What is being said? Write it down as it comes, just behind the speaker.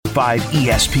94.5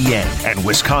 ESPN and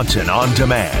Wisconsin On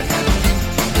Demand.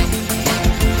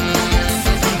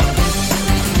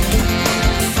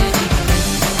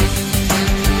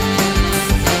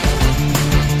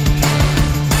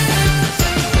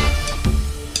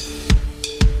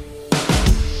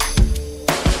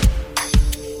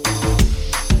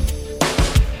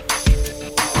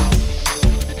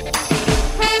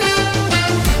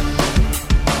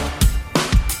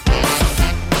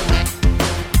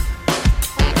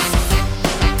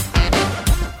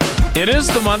 It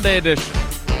is the Monday edition.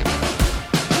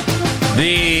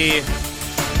 The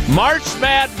March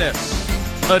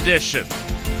Madness edition.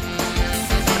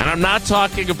 And I'm not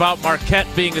talking about Marquette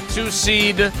being a 2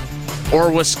 seed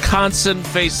or Wisconsin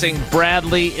facing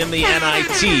Bradley in the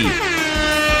NIT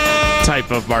type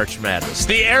of March Madness.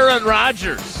 The Aaron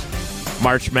Rodgers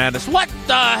March Madness. What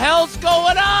the hell's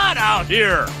going on out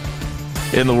here?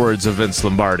 In the words of Vince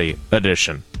Lombardi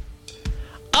edition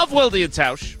of Wilde and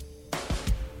Tausch.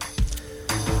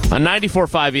 On 94.5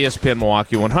 ESPN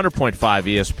Milwaukee, 100.5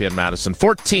 ESPN Madison,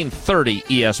 1430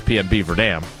 ESPN Beaver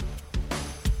Dam,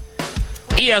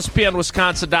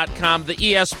 ESPNWisconsin.com, the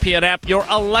ESPN app, your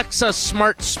Alexa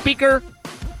smart speaker,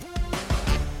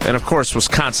 and, of course,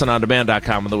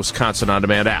 WisconsinOnDemand.com and the Wisconsin On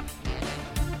Demand app.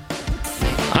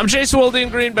 I'm Jason Wilde in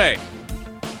Green Bay.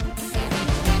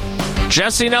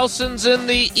 Jesse Nelson's in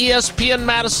the ESPN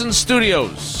Madison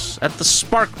studios at the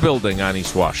Spark Building on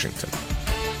East Washington.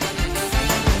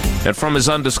 And from his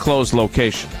undisclosed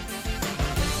location.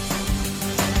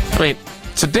 I mean,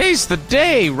 today's the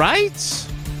day, right?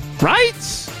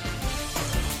 Right?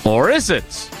 Or is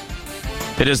it?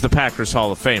 It is the Packers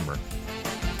Hall of Famer.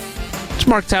 It's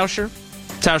Mark Tauscher.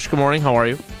 Tausch, good morning. How are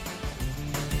you?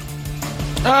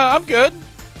 I'm good.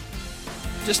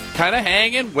 Just kind of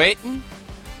hanging, waiting,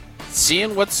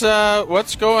 seeing what's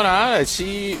going on. I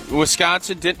see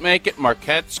Wisconsin didn't make it.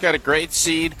 Marquette's got a great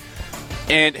seed.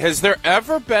 And has there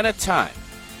ever been a time,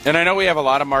 and I know we have a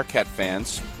lot of Marquette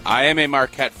fans. I am a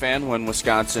Marquette fan when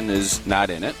Wisconsin is not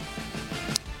in it.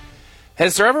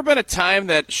 Has there ever been a time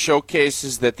that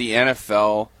showcases that the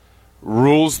NFL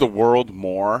rules the world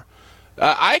more?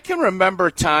 I can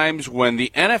remember times when the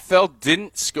NFL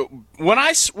didn't – when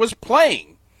I was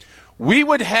playing, we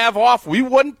would have off. We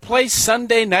wouldn't play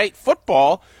Sunday night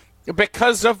football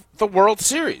because of the World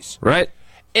Series. Right.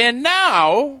 And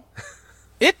now –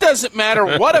 it doesn't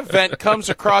matter what event comes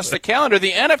across the calendar.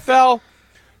 The NFL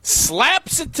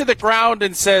slaps it to the ground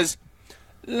and says,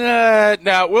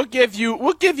 "No, we'll give you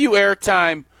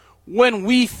airtime when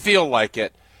we feel like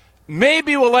it.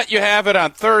 Maybe we'll let you have it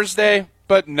on Thursday,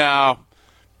 but no."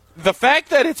 The fact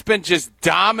that it's been just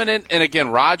dominant, and again,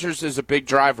 Rodgers is a big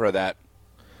driver of that.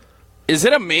 Is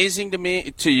it amazing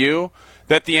to you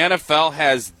that the NFL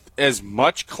has as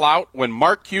much clout when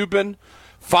Mark Cuban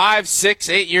 5, 6,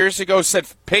 8 years ago said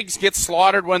pigs get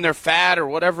slaughtered when they're fat or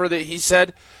whatever that he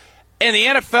said. And the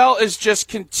NFL is just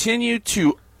continued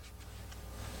to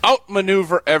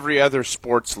outmaneuver every other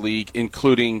sports league,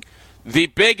 including the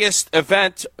biggest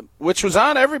event, which was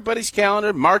on everybody's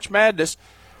calendar, March Madness.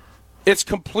 It's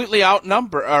completely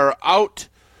outnumbered or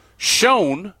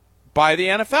outshone by the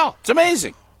NFL. It's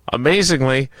amazing.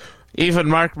 Amazingly, even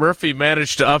Mark Murphy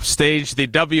managed to upstage the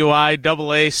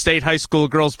WIAA State High School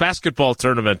Girls Basketball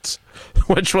Tournament,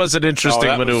 which was an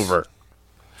interesting maneuver.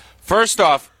 First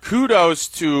off, kudos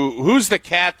to, who's the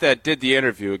cat that did the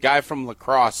interview? A guy from La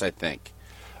Crosse, I think.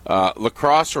 La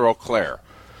Crosse or Eau Claire.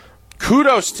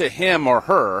 Kudos to him or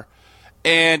her,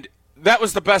 and that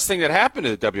was the best thing that happened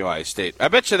to the WIAA State. I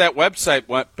bet you that website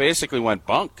basically went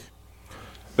bunk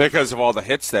because of all the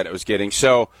hits that it was getting.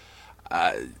 So,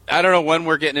 I don't know when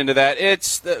we're getting into that.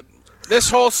 It's this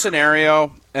whole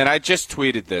scenario, and I just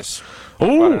tweeted this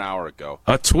about an hour ago.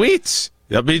 A tweet?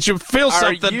 That means you feel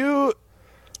something.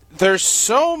 There's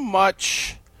so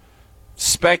much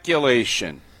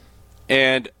speculation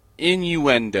and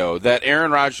innuendo that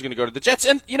Aaron Rodgers is going to go to the Jets.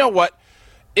 And you know what?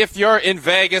 If you're in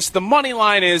Vegas, the money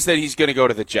line is that he's going to go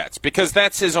to the Jets because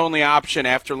that's his only option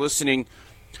after listening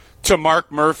to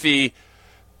Mark Murphy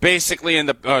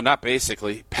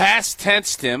basically past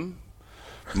tensed him,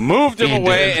 moved him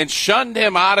away, and shunned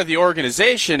him out of the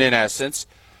organization, in essence.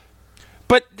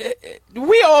 But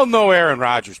we all know Aaron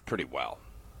Rodgers pretty well.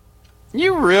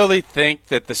 You really think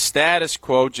that the status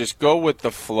quo, just go with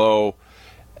the flow,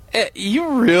 you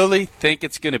really think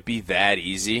it's going to be that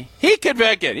easy? He could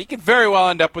very well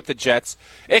end up with the Jets.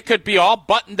 It could be all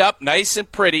buttoned up nice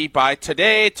and pretty by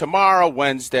today, tomorrow,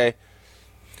 Wednesday.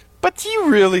 But do you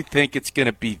really think it's going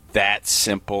to be that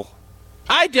simple?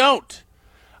 I don't.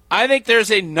 I think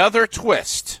there's another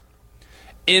twist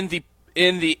in the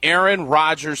in the Aaron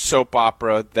Rodgers soap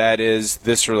opera that is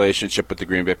this relationship with the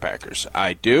Green Bay Packers.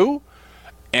 I do,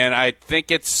 and I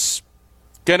think it's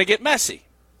going to get messy.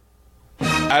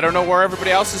 I don't know where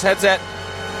everybody else's head's at.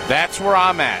 That's where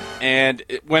I'm at. And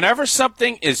whenever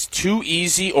something is too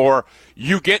easy or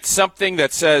you get something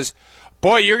that says,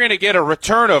 boy, you're going to get a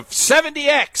return of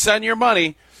 70x on your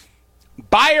money,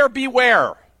 buyer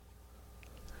beware.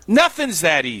 Nothing's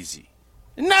that easy.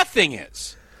 Nothing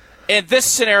is. And this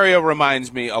scenario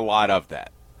reminds me a lot of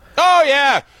that. Oh,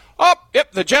 yeah. Oh,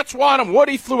 yep, the Jets want him.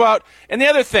 Woody flew out. And the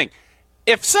other thing,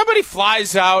 if somebody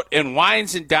flies out and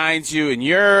wines and dines you and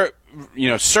you're,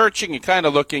 searching and kind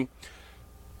of looking,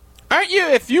 aren't you,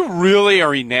 if you really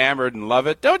are enamored and love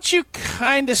it, don't you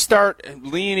kind of start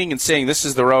leaning and saying, this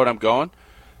is the road I'm going?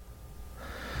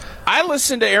 I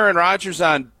listened to Aaron Rodgers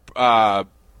on Brandon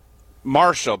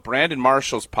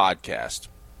Marshall's podcast.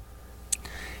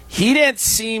 He didn't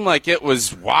seem like it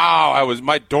was, wow,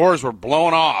 my doors were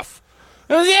blown off.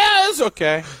 Yeah, it's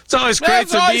okay. It's always great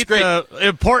to meet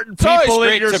important people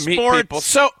in your sports.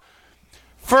 So,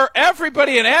 for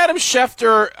everybody, and Adam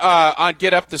Schefter on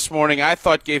Get Up this morning, I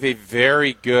thought gave a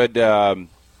very good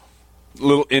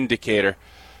little indicator.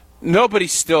 Nobody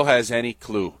still has any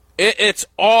clue. It's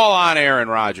all on Aaron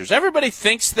Rodgers. Everybody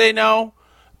thinks they know,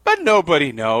 but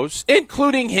nobody knows,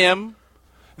 including him,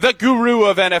 the guru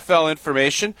of NFL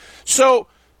information. So,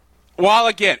 while,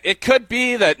 again, it could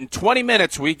be that in 20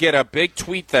 minutes we get a big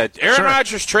tweet that Aaron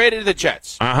Rodgers traded to the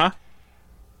Jets. Uh-huh.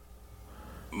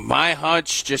 My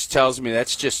hunch just tells me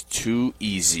that's just too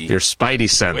easy. Your spidey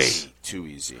sense. Way too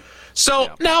easy. So,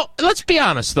 Now, let's be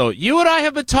honest, though. You and I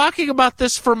have been talking about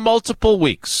this for multiple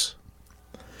weeks.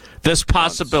 This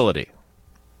possibility.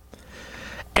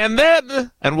 And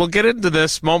then, and we'll get into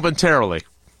this momentarily,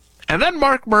 and then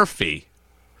Mark Murphy,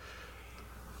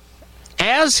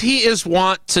 as he is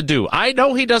wont to do, I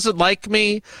know he doesn't like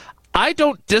me. I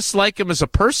don't dislike him as a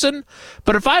person,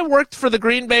 but if I worked for the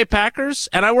Green Bay Packers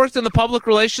and I worked in the public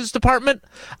relations department,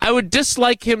 I would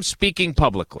dislike him speaking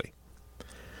publicly.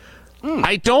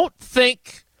 I don't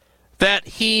think that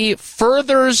he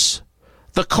furthers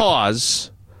the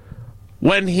cause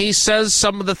when he says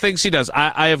some of the things he does.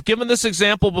 I have given this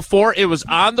example before. It was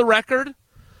on the record.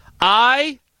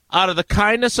 I, out of the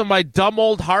kindness of my dumb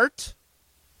old heart,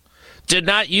 did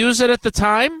not use it at the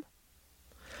time,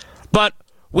 but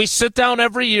we sit down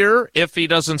every year, if he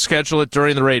doesn't schedule it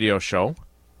during the radio show,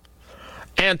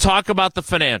 and talk about the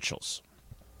financials.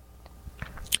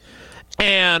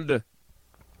 And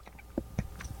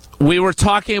we were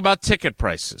talking about ticket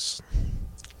prices.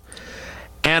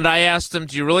 And I asked him,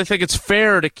 do you really think it's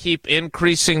fair to keep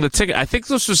increasing the ticket? I think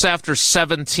this was after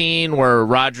 2017 where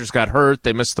Rodgers got hurt.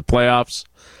 They missed the playoffs.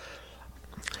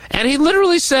 And he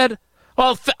literally said,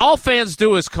 well, all fans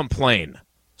do is complain.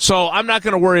 So I'm not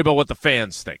going to worry about what the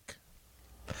fans think.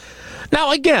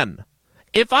 Now, again,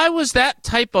 if I was that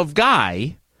type of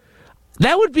guy,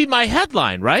 that would be my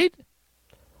headline, right?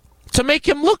 To make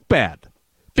him look bad.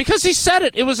 Because he said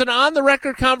it. It was an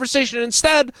on-the-record conversation.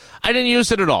 Instead, I didn't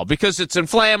use it at all because it's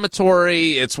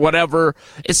inflammatory, it's whatever.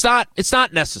 It's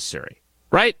not necessary,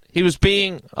 right? He was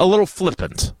being a little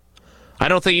flippant. I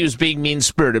don't think he was being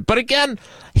mean-spirited. But again,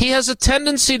 he has a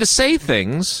tendency to say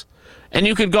things, and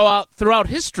you could go out throughout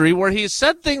history where he has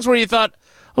said things where you thought,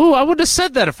 oh, I would have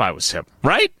said that if I was him,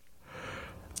 right?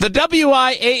 The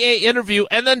WIAA interview,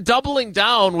 and then doubling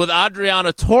down with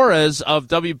Adriana Torres of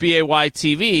WBAY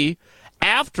TV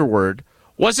afterward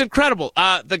was incredible.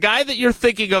 The guy that you're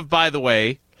thinking of, by the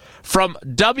way, from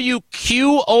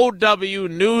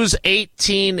WQOW News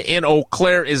 18 in Eau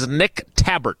Claire is Nick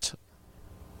Tabbert.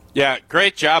 Yeah,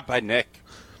 great job by Nick.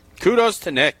 Kudos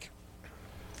to Nick.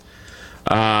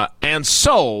 And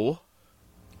so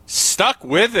stuck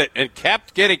with it and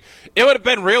kept getting. It would have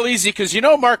been real easy because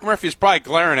Mark Murphy is probably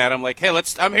glaring at him like, "Hey,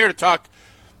 I'm here to talk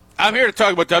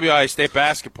about WIA State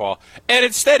basketball." And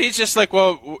instead, he's just like,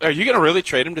 "Well, are you going to really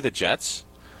trade him to the Jets?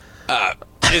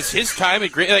 Is his time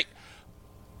at Green?" Like,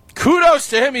 kudos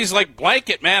to him. He's like,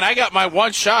 "Blanket, man. I got my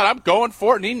one shot. I'm going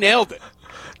for it," and he nailed it.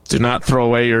 Do not throw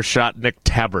away your shot, Nick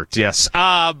Tabbert. Yes.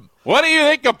 What do you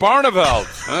think of Barneveld?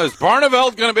 Is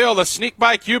Barneveld going to be able to sneak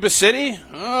by Cuba City?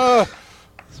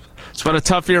 It's been a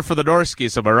tough year for the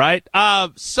Norskies, am I right?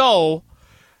 So,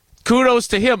 kudos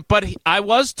to him. But I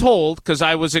was told, because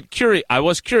I was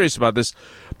curious about this,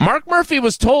 Mark Murphy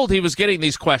was told he was getting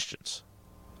these questions.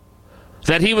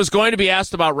 That he was going to be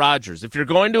asked about Rodgers. If you're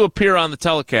going to appear on the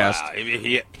telecast.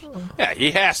 He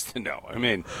has to know. I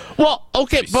mean. Well,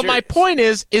 okay, but my point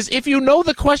is if you know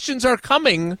the questions are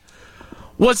coming,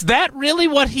 was that really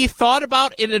what he thought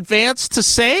about in advance to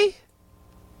say?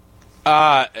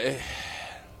 I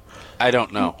I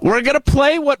don't know. We're going to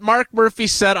play what Mark Murphy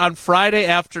said on Friday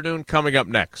afternoon coming up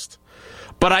next.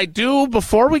 But I do,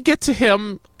 before we get to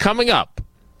him coming up,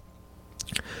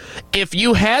 if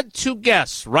you had to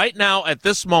guess right now at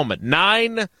this moment,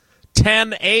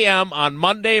 9:10 a.m. on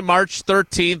Monday, March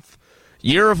 13th,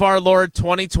 year of our Lord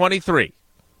 2023,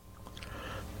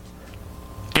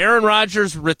 Aaron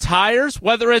Rodgers retires,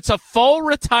 whether it's a full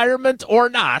retirement or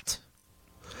not,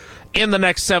 in the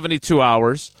next 72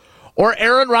 hours, or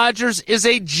Aaron Rodgers is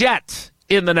a Jet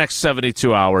in the next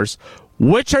 72 hours,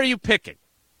 which are you picking?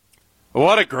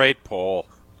 What a great poll.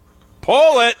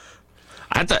 Poll it!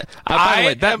 By the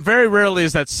way, that very rarely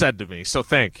is that said to me, so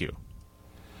thank you.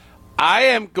 I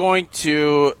am going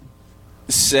to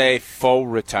say full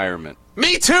retirement.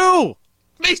 Me too!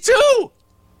 Me too!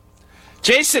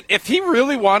 Jason, if he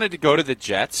really wanted to go to the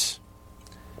Jets,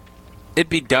 it'd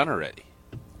be done already.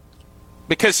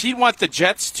 Because he'd want the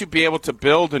Jets to be able to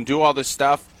build and do all this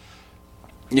stuff.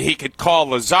 He could call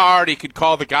Lazard. He could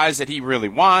call the guys that he really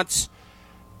wants.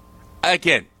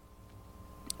 Again,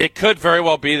 it could very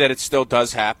well be that it still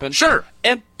does happen. Sure.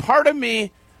 And part of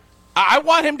me, I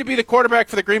want him to be the quarterback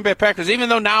for the Green Bay Packers, even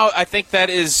though now I think that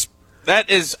is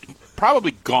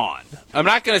probably gone. I'm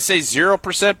not going to say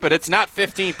 0%, but it's not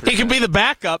 15%. He could be the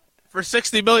backup for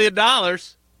 $60 million.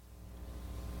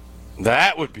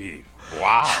 That would be,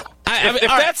 wow. If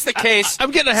all that's right, the case,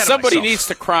 I'm getting ahead somebody of myself. needs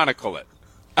to chronicle it.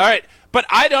 All right, but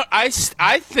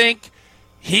I think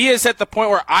he is at the point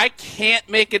where I can't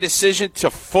make a decision to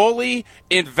fully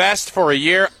invest for a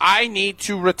year. I need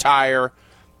to retire,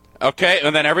 okay?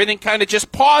 And then everything kind of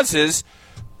just pauses,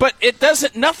 but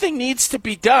nothing needs to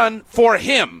be done for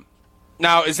him.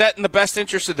 Now, is that in the best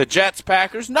interest of the Jets,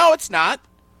 Packers? No, it's not.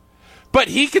 But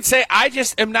he could say, I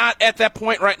just am not at that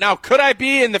point right now. Could I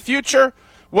be in the future?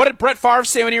 What did Brett Favre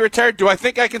say when he retired? Do I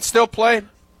think I can still play?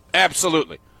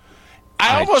 Absolutely.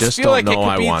 I almost just feel don't like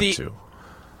know it could be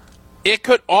it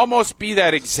could almost be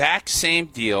that exact same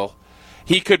deal.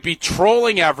 He could be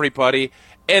trolling everybody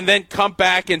and then come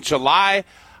back in July.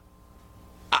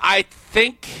 I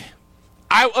think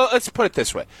let's put it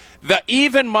this way. The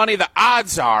even money, the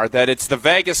odds are that it's the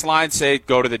Vegas line say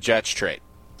go to the Jets trade.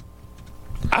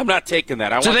 I'm not taking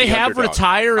that. Do they have underdog.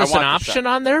 retire as an the option shot.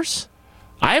 on theirs?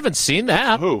 I haven't seen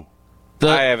that. Who?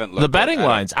 I haven't looked the betting at it.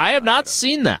 lines. I have not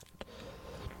seen that.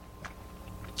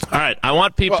 All right, I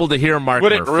want people to hear Mark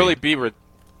Would Murphy. it really be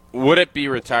would it be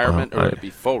retirement or would it be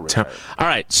full retirement? All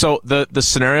right, so the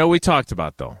scenario we talked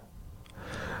about, though,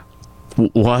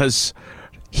 was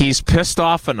he's pissed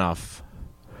off enough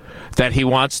that he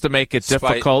wants to make it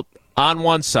difficult on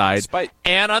one side.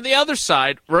 And on the other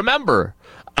side, remember,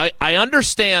 I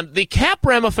understand the cap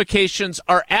ramifications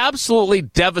are absolutely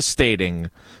devastating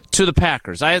to the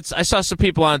Packers. I saw some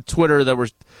people on Twitter that were,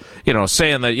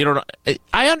 saying that,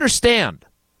 I understand.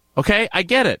 Okay, I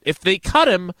get it. If they cut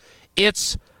him,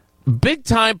 it's big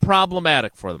time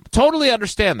problematic for them. Totally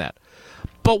understand that.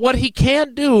 But what he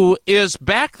can do is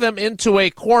back them into a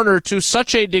corner to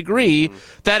such a degree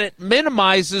that it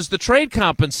minimizes the trade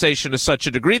compensation to such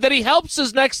a degree that he helps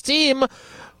his next team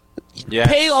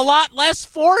pay a lot less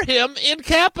for him in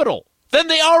capital than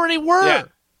they already were. Yeah.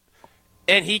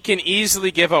 And he can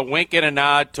easily give a wink and a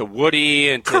nod to Woody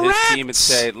and to his team and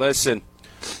say, listen,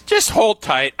 just hold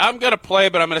tight. I'm going to play,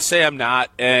 but I'm going to say I'm not.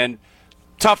 And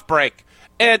tough break.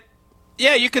 And,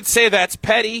 yeah, you could say that's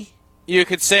petty. You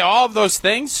could say all of those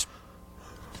things.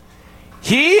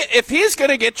 If he's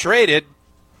going to get traded,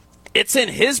 it's in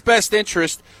his best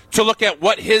interest to look at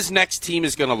what his next team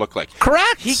is going to look like.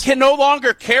 Correct. He can no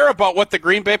longer care about what the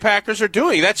Green Bay Packers are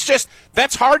doing.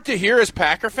 That's hard to hear as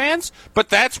Packer fans, but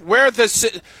that's where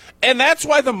and that's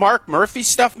why the Mark Murphy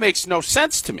stuff makes no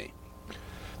sense to me.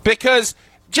 Because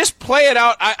just play it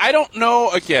out. I don't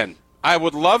know, again, I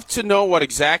would love to know what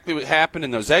exactly happened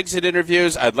in those exit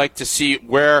interviews. I'd like to see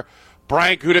where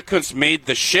Brian Gutekunst made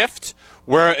the shift,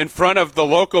 where in front of the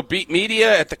local beat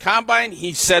media at the Combine,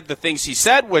 he said the things he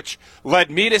said, which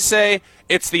led me to say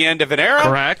it's the end of an era.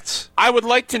 Correct. I would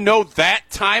like to know that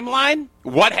timeline,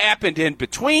 what happened in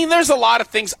between. There's a lot of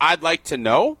things I'd like to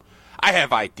know. I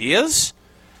have ideas.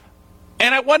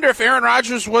 And I wonder if Aaron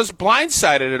Rodgers was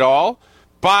blindsided at all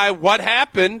by what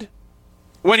happened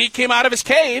when he came out of his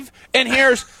cave and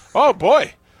hears, oh,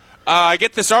 boy, I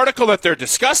get this article that they're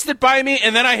disgusted by me,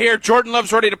 and then I hear Jordan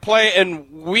Love's ready to play,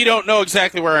 and we don't know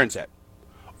exactly where Aaron's at.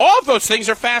 All of those things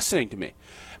are fascinating to me.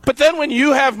 But then when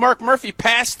you have Mark Murphy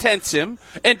past tense him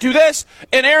and do this,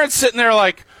 and Aaron's sitting there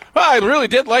like, I really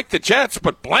did like the Jets,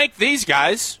 but blank these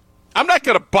guys. I'm not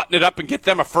going to button it up and get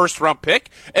them a first-round pick,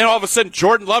 and all of a sudden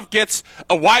Jordan Love gets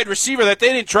a wide receiver that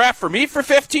they didn't draft for me for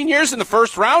 15 years in the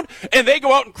first round, and they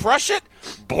go out and crush it.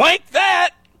 Blank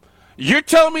that. You're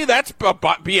telling me that's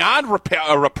beyond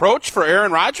a reproach for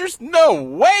Aaron Rodgers? No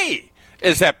way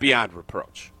is that beyond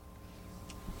reproach.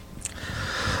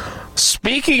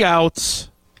 Speaking out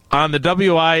on the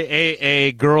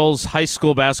WIAA Girls High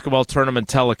School Basketball Tournament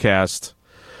telecast,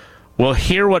 we'll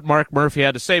hear what Mark Murphy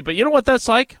had to say. But you know what that's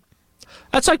like?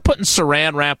 That's like putting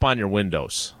saran wrap on your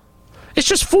windows. It's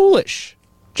just foolish.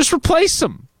 Just replace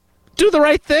them. Do the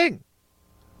right thing.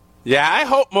 Yeah, I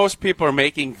hope most people are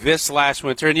making this last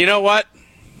winter. And you know what?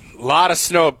 A lot of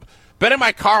snow. Been in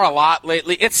my car a lot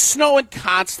lately. It's snowing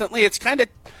constantly. It's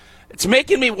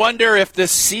making me wonder if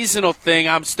this seasonal thing,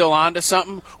 I'm still onto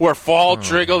something, where fall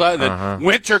triggled and then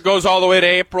winter goes all the way to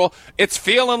April. It's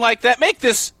feeling like that. Make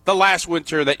this the last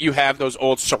winter that you have those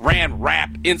old saran wrap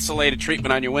insulated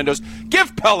treatment on your windows.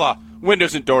 Give Pella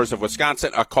Windows and Doors of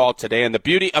Wisconsin a call today. And the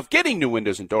beauty of getting new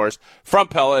windows and doors from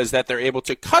Pella is that they're able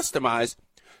to customize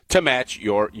to match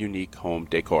your unique home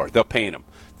decor. They'll paint them.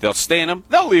 They'll stain them.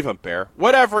 They'll leave them bare.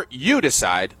 Whatever you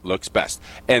decide looks best.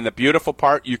 And the beautiful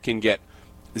part, you can get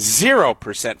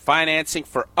 0% financing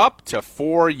for up to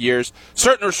 4 years.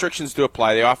 Certain restrictions do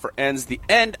apply. The offer ends the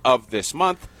end of this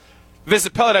month.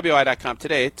 Visit PellaWI.com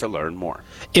today to learn more.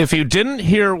 If you didn't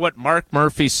hear what Mark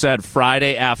Murphy said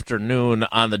Friday afternoon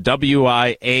on the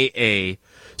WIAA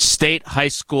State High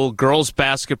School Girls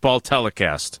Basketball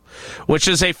telecast, which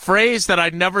is a phrase that I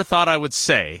never thought I would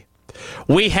say,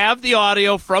 we have the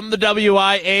audio from the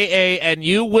WIAA, and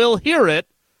you will hear it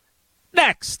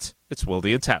next. It's Wilde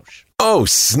and Tausch. Oh,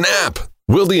 snap!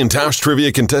 Wilde and Tausch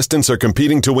trivia contestants are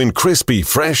competing to win crispy,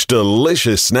 fresh,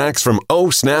 delicious snacks from Oh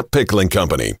Snap Pickling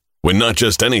Company. When not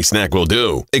just any snack will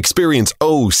do, experience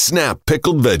Oh Snap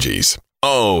Pickled Veggies.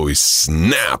 Oh,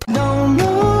 snap! No, no.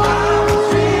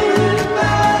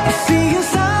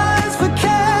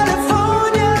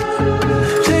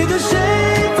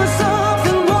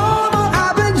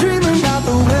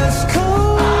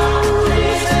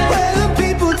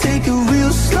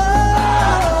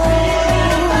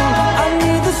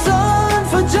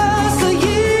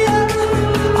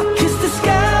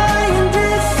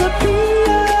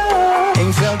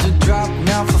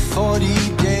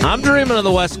 I'm dreaming of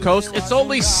the West Coast. It's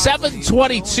only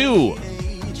 7:22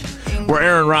 where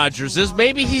Aaron Rodgers is.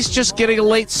 Maybe he's just getting a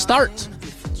late start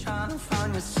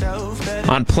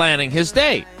on planning his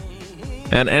day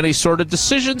and any sort of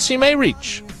decisions he may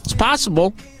reach. It's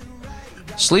possible.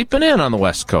 Sleeping in on the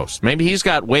West Coast. Maybe he's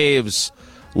got waves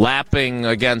lapping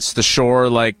against the shore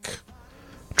like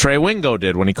Trey Wingo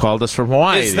did when he called us from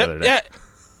Hawaii the other day. Yeah,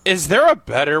 is there a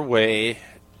better way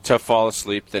to fall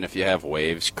asleep than if you have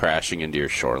waves crashing into your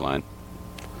shoreline?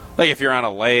 Like if you're on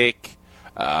a lake,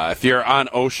 if you're on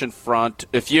ocean front,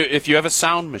 if you have a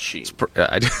sound machine.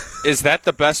 Is that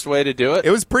the best way to do it? It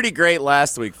was pretty great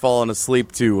last week falling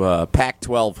asleep to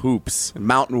Pac-12 hoops and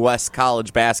Mountain West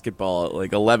College basketball at like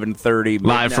 11:30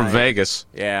 live from Vegas.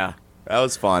 Yeah, that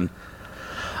was fun.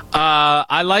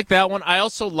 I like that one. I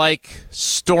also like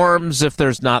storms if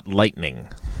there's not lightning.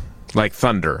 Like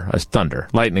thunder.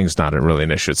 Lightning's not really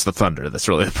an issue. It's the thunder that's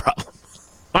really the problem.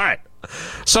 All right.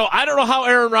 So I don't know how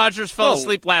Aaron Rodgers fell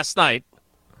asleep last night.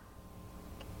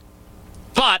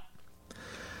 But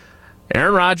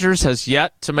Aaron Rodgers has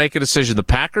yet to make a decision. The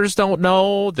Packers don't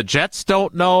know. The Jets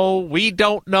don't know. We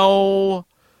don't know.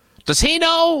 Does he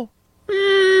know?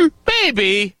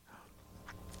 Maybe.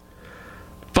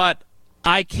 But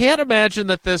I can't imagine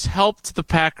that this helped the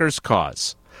Packers'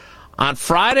 cause. On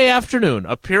Friday afternoon,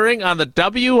 appearing on the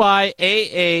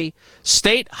WIAA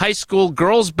State High School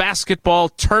Girls Basketball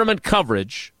Tournament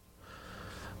coverage,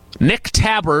 Nick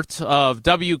Tabbert of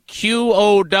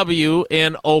WQOW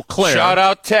in Eau Claire. Shout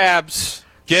out Tabs.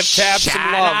 Give Tabs some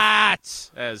love.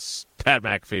 Out, as Pat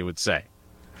McAfee would say.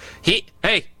 He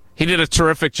did a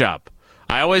terrific job.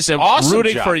 I always am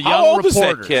rooting for young How old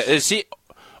reporters. Is that kid? Is he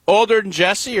older than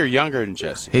Jesse or younger than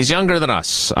Jesse? He's younger than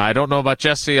us. I don't know about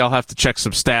Jesse. I'll have to check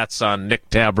some stats on Nick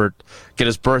Tabbert, get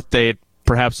his birth date,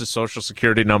 perhaps his social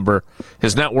security number.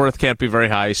 His net worth can't be very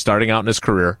high. He's starting out in his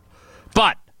career.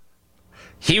 But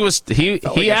he asked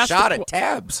a shot at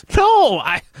Tabs. No,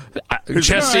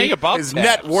 Jesse, his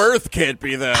net worth can't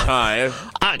be that high.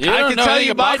 I can tell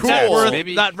you my net worth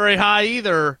not very high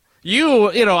either.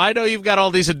 You know, I know you've got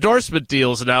all these endorsement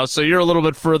deals now, so you're a little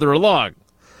bit further along.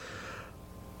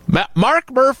 Mark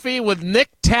Murphy with Nick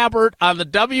Tabbert on the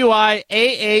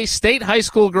WIAA State High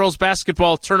School Girls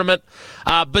Basketball Tournament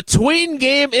between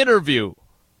game interview.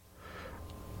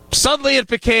 Suddenly it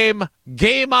became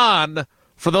game on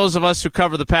for those of us who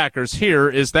cover the Packers. Here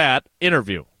is that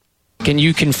interview. Can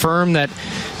you confirm that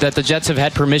the Jets have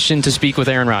had permission to speak with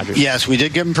Aaron Rodgers? Yes, we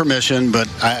did give him permission, but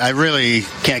I really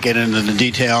can't get into the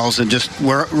details. And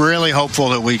we're really hopeful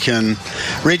that we can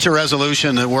reach a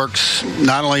resolution that works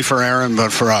not only for Aaron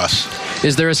but for us.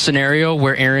 Is there a scenario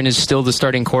where Aaron is still the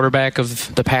starting quarterback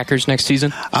of the Packers next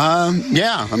season?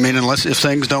 Yeah. I mean, if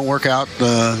things don't work out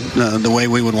the way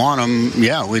we would want them,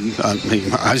 yeah.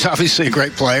 He's obviously a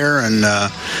great player and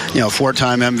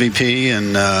 4-time MVP,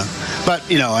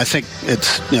 but I think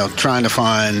it's trying to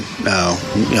find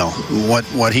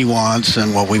what he wants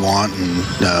and what we want, and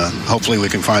hopefully we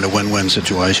can find a win-win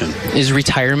situation. Is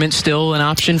retirement still an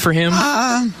option for him?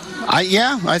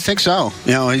 I think so.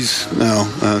 He's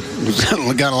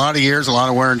got a lot of years, a lot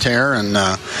of wear and tear, and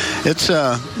it's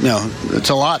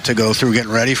a lot to go through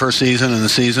getting ready for a season and the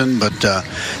season. But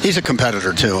he's a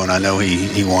competitor too, and I know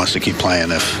he wants to keep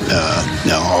playing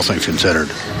if all things considered.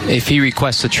 If he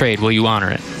requests a trade, will you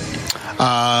honor it?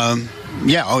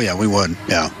 Yeah. Oh yeah, we would.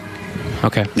 Yeah.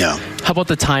 Okay. Yeah. How about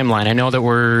the timeline? I know that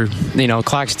we're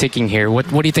clock's ticking here. What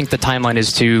do you think the timeline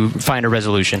is to find a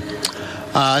resolution?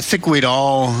 I think we'd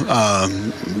all,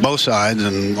 both sides,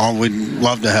 and we'd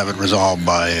love to have it resolved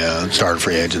by start of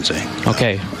free agency.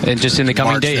 Okay, and just in the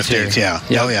coming March days 15th, here. Yeah.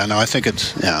 Yep. Oh, yeah. No, I think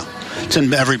it's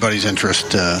in everybody's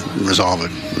interest to resolve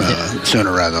it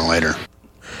sooner rather than later.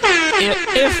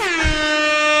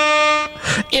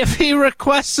 If he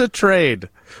requests a trade,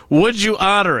 would you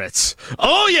honor it?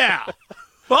 Oh, yeah.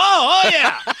 Oh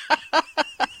yeah.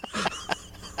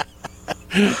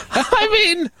 I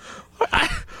mean...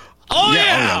 Oh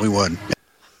yeah, we would.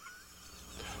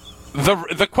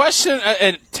 The question,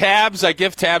 and Tabs, I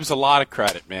give Tabs a lot of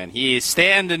credit, man. He's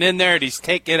standing in there and he's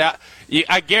taking it out.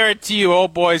 I guarantee you,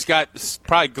 old boy's got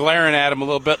probably glaring at him a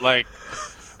little bit like,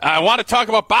 I want to talk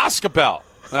about basketball,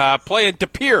 playing De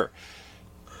Pere.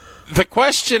 The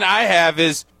question I have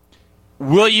is,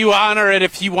 will you honor it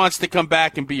if he wants to come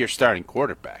back and be your starting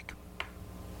quarterback?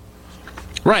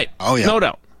 Right. Oh yeah. No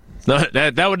doubt. No,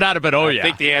 that would not have been. I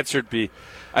think the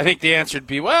answer would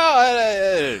be,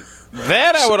 well,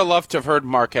 that I would have loved to have heard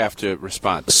Mark have to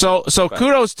respond to. So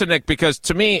kudos to Nick, because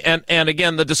to me, and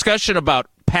again, the discussion about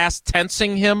past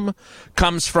tensing him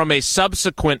comes from a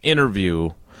subsequent interview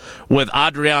with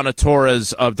Adriana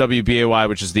Torres of WBAY,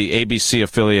 which is the ABC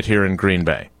affiliate here in Green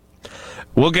Bay.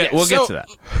 We'll get to that.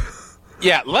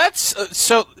 Yeah, let's.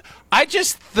 The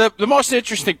most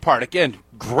interesting part, again,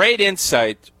 great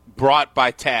insight brought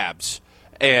by Tabs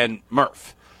and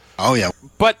Murph. Oh yeah,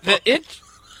 but it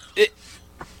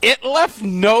left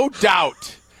no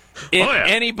doubt in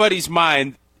anybody's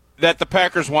mind that the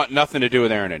Packers want nothing to do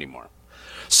with Aaron anymore.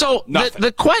 So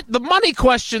the money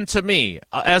question to me,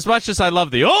 as much as I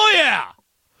love the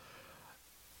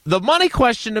money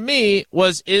question to me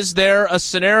was: is there a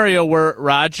scenario where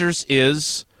Rodgers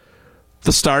is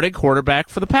the starting quarterback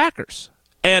for the Packers?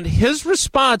 And his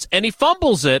response, and he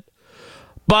fumbles it,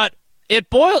 but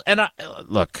it boiled. And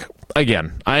look,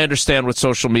 again, I understand what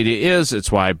social media is. It's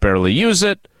why I barely use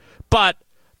it. But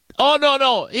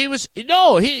he's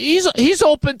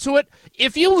open to it.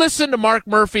 If you listen to Mark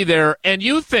Murphy there and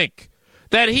you think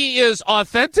that he is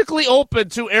authentically open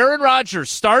to Aaron Rodgers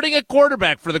starting at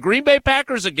quarterback for the Green Bay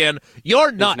Packers again,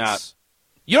 you're nuts. He's not.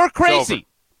 You're crazy.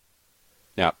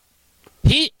 Yeah.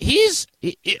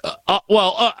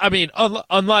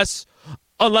 Unless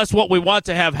what we want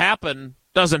to have happen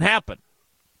doesn't happen.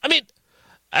 I mean,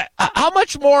 how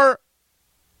much more?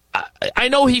 I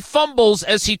know he fumbles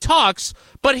as he talks,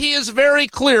 but he is very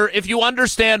clear. If you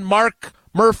understand Mark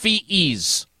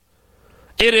Murphy-ese,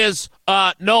 it is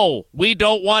no, we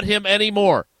don't want him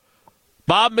anymore.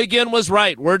 Bob McGinn was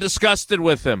right. We're disgusted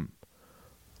with him.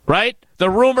 Right? The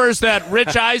rumors that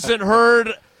Rich Eisen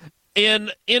heard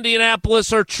in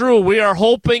Indianapolis are true. We are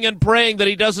hoping and praying that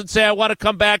he doesn't say, I want to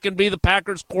come back and be the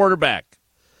Packers quarterback.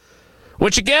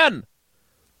 Which, again,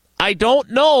 I don't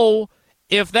know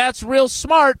if that's real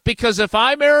smart, because if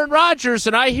I'm Aaron Rodgers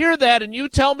and I hear that and you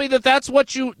tell me that that's what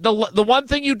the one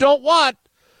thing you don't want,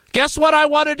 guess what I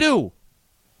want to do?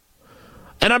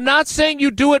 And I'm not saying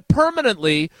you do it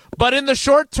permanently, but in the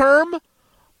short term,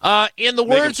 in the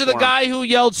words of the guy who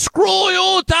yelled, screw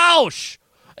you, Tausch,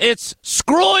 it's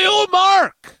screw you,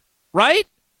 Mark, right?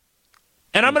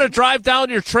 And I'm going to drive down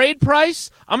your trade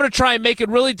price. I'm going to try and make it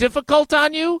really difficult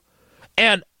on you.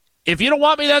 And if you don't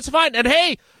want me, that's fine. And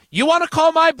hey, you want to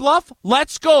call my bluff?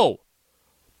 Let's go.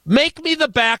 Make me the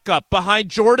backup behind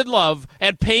Jordan Love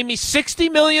and pay me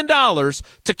 $60 million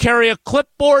to carry a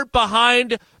clipboard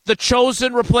behind the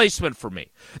chosen replacement for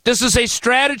me. This is a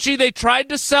strategy they tried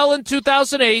to sell in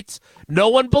 2008. No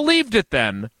one believed it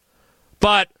then.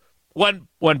 But when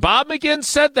Bob McGinn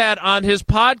said that on his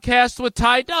podcast with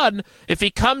Ty Dunn, if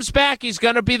he comes back, he's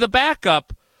going to be the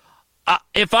backup.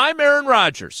 If I'm Aaron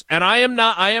Rodgers, and I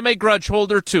am a grudge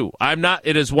holder too. I'm not.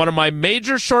 It is one of my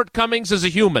major shortcomings as a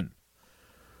human.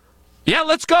 Yeah,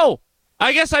 let's go.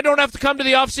 I guess I don't have to come to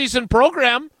the offseason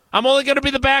program. I'm only going to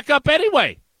be the backup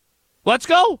anyway. Let's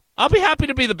go. I'll be happy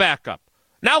to be the backup.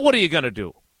 Now what are you going to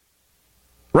do?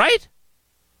 Right?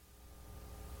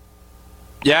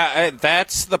 Yeah,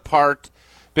 that's the part,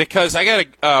 because I got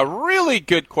a really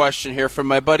good question here from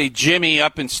my buddy Jimmy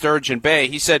up in Sturgeon Bay.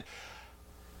 He said,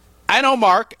 I know,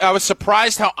 Mark, I was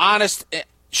surprised how honest,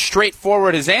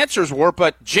 straightforward his answers were,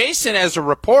 but Jason, as a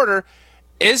reporter,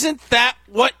 isn't that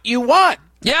what you want?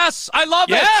 Yes, I love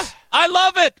it. I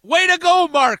love it. Way to go,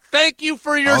 Mark. Thank you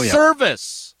for your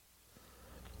service.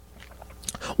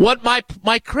 What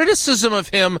my criticism of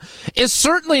him is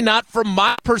certainly not from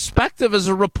my perspective as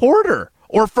a reporter,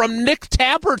 or from Nick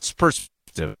Tabbert's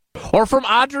perspective, or from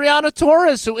Adriana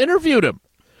Torres, who interviewed him.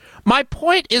 My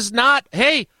point is not,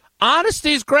 hey,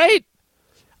 honesty's great.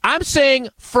 I'm saying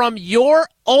from your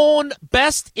own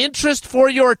best interest for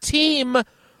your team,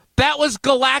 that was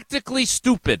galactically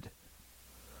stupid.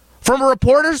 From a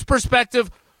reporter's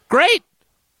perspective, great.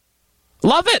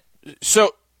 Love it.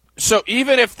 So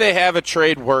even if they have a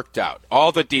trade worked out,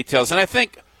 all the details, and I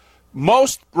think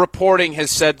most reporting has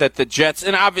said that the Jets,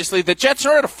 and obviously the Jets are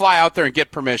going to fly out there and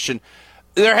get permission,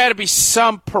 there had to be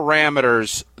some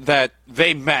parameters that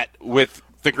they met with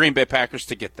the Green Bay Packers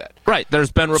to get that. Right.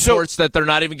 There's been reports that they're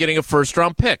not even getting a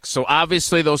first-round pick. So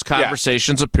obviously those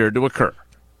conversations appeared to occur.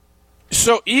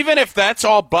 So even if that's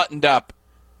all buttoned up,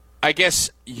 I guess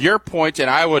your point, and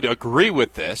I would agree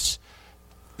with this,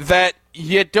 that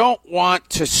you don't want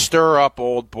to stir up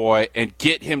old boy and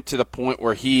get him to the point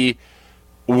where he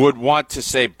would want to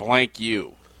say blank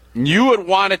you. You would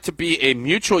want it to be a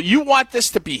mutual. You want this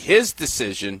to be his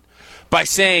decision by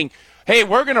saying, hey,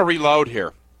 we're going to reload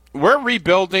here. We're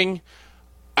rebuilding.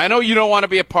 I know you don't want to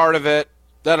be a part of it.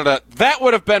 That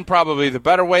would have been probably the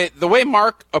better way. The way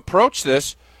Mark approached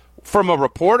this, from a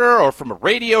reporter or from a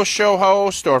radio show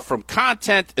host or from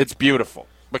content, it's beautiful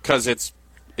because it's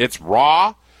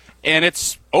raw and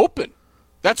it's open.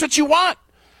 That's what you want.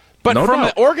 But from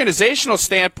an organizational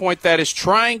standpoint that is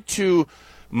trying to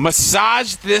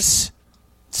massage this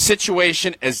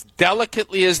situation as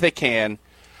delicately as they can,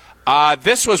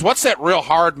 this was, what's that real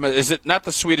hard, is it not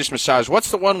the Swedish massage? What's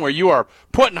the one where you are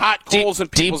putting hot coals in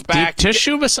people's back? Deep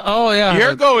tissue massage? Oh, yeah.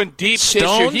 You're going deep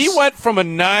Stones? tissue. He went from a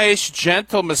nice,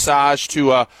 gentle massage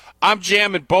to I'm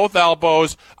jamming both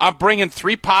elbows, I'm bringing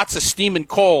 3 pots of steaming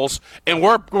coals, and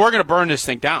we're going to burn this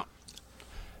thing down.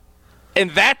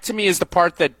 And that, to me, is the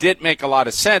part that did make a lot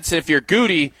of sense. If you're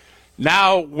Goody,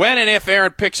 now when and if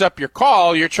Aaron picks up your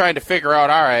call, you're trying to figure out,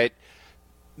 all right,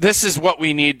 this is what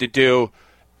we need to do.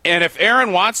 And if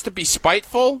Aaron wants to be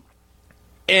spiteful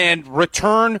and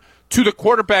return to the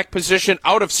quarterback position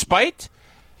out of spite,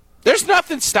 there's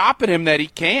nothing stopping him that he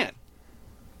can.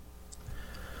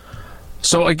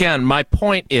 So again, my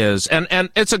point is, and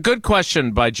it's a good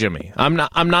question by Jimmy.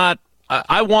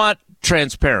 I want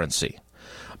transparency.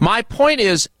 My point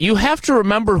is, you have to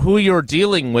remember who you're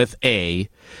dealing with, A,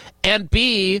 and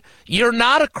B, you're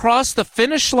not across the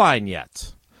finish line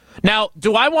yet. Now,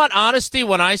 do I want honesty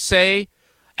when I say,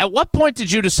 at what point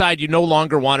did you decide you no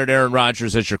longer wanted Aaron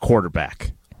Rodgers as your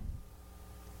quarterback?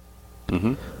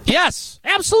 Mm-hmm. Yes,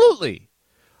 absolutely.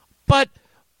 But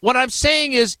what I'm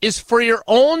saying is for your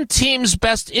own team's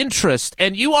best interest,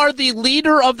 and you are the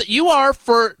leader of you are,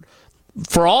 for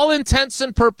all intents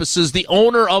and purposes, the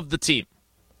owner of the team.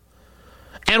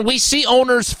 And we see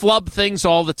owners flub things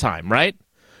all the time, right?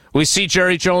 We see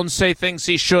Jerry Jones say things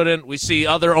he shouldn't. We see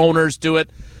other owners do it.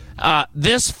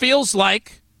 This feels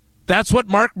like that's what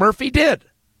Mark Murphy did.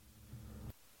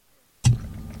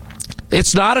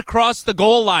 It's not across the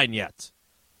goal line yet.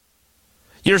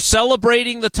 You're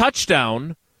celebrating the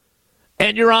touchdown,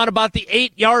 and you're on about the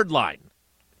 8-yard line.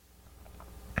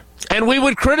 And we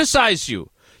would criticize you.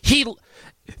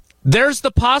 There's the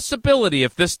possibility,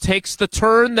 if this takes the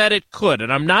turn that it could,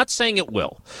 and I'm not saying it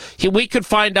will, we could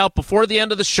find out before the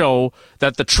end of the show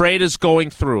that the trade is going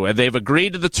through, and they've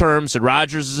agreed to the terms, and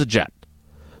Rodgers is a Jet.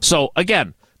 So,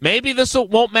 again, maybe this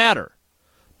won't matter.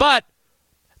 But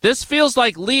this feels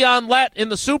like Leon Lett in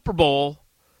the Super Bowl,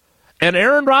 and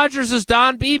Aaron Rodgers is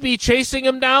Don Beebe chasing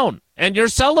him down. And you're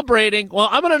celebrating, well,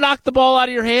 I'm going to knock the ball out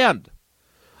of your hand.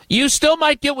 You still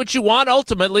might get what you want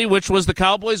ultimately, which was the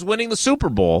Cowboys winning the Super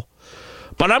Bowl.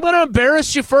 But I'm going to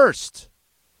embarrass you first.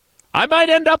 I might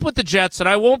end up with the Jets, and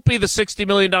I won't be the $60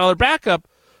 million backup,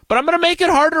 but I'm going to make it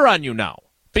harder on you now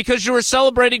because you were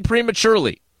celebrating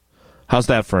prematurely. How's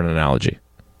that for an analogy?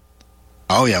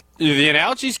 Oh, yeah. The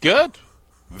analogy's good.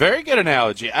 Very good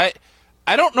analogy. I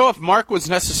don't know if Mark was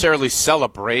necessarily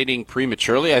celebrating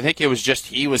prematurely. I think it was just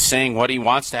he was saying what he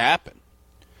wants to happen.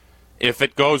 If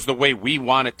it goes the way we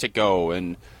want it to go.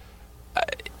 And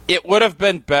it would have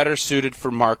been better suited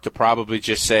for Mark to probably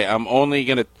just say, I'm only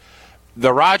going to –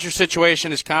 the Rodgers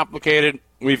situation is complicated.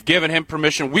 We've given him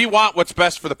permission. We want what's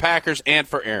best for the Packers and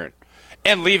for Aaron.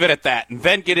 And leave it at that. And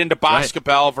then get into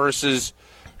Boscobel versus –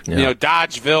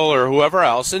 Dodgeville or whoever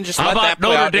else, and just how let about that play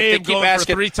Notre out. Dame keep going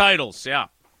asking, for 3 titles?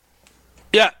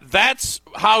 Yeah, that's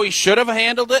how he should have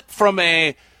handled it from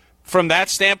that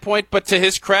standpoint. But to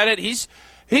his credit, he's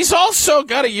also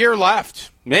got a year left.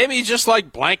 Maybe just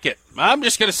like blanket. I'm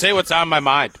just going to say what's on my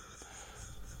mind,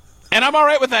 and I'm all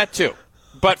right with that too.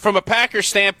 But from a Packers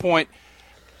standpoint,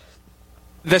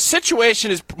 the situation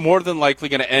is more than likely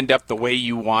going to end up the way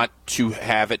you want to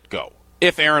have it go.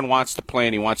 If Aaron wants to play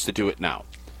and he wants to do it now.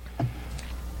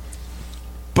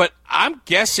 But I'm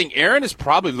guessing Aaron is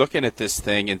probably looking at this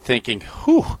thing and thinking,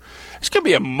 whew, it's going to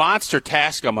be a monster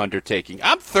task I'm undertaking.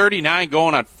 I'm 39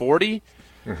 going on 40.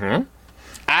 Mm-hmm.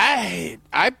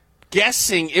 I'm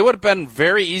guessing it would have been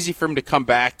very easy for him to come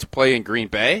back to play in Green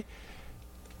Bay.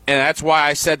 And that's why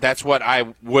I said that's what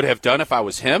I would have done if I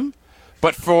was him.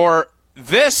 But for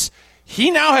this, he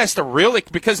now has to really,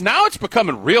 because now it's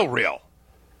becoming real.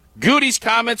 Goody's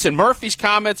comments and Murphy's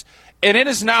comments, and it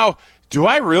is now, do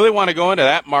I really want to go into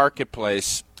that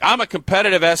marketplace? I'm a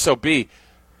competitive SOB,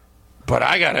 but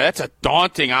that's a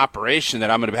daunting operation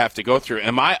that I'm going to have to go through.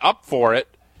 Am I up for it?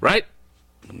 right.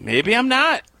 Maybe I'm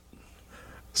not.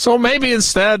 So maybe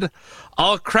instead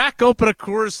I'll crack open a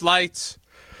Coors Light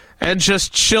and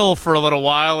just chill for a little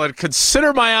while and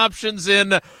consider my options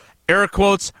in, air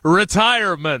quotes,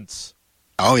 retirement.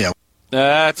 Oh, yeah.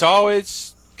 It's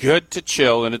always good to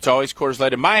chill, and it's always Coors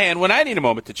Light in my hand when I need a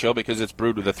moment to chill because it's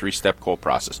brewed with a 3-step cold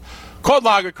process. Cold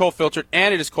lager, cold filtered,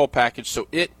 and it is cold packaged, so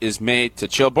it is made to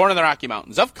chill. Born in the Rocky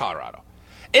Mountains of Colorado.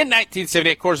 In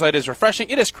 1978, Coors Light is refreshing,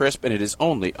 it is crisp, and it is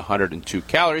only 102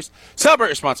 calories. Celebrate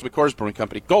responsibly. Coors Brewing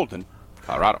Company, Golden,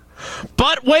 Colorado.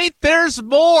 But wait, there's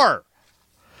more.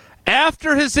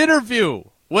 After his interview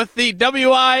with the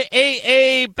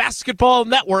WIAA Basketball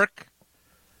Network,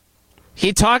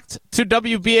 he talked to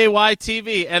WBAY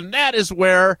TV, and that is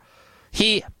where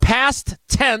he past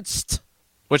tensed,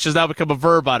 which has now become a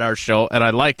verb on our show, and I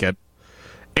like it,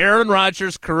 Aaron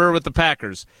Rodgers' career with the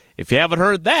Packers. If you haven't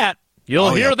heard that,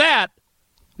 you'll hear that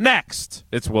next.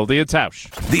 It's Wilde and Tausch.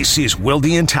 This is Wilde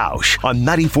and Tausch on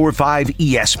 94.5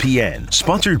 ESPN.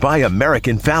 Sponsored by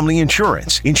American Family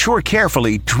Insurance. Insure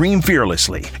carefully, dream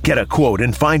fearlessly. Get a quote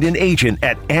and find an agent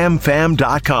at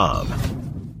amfam.com.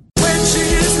 When she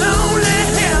is lonely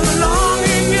and the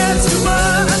longing gets too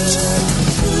much,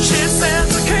 she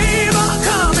sends a cable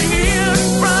coming in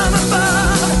from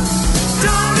above.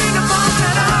 Don't need to phone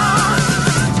it on.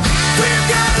 We've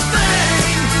got a thing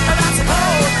that's a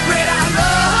whole red I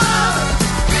love.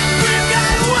 We've got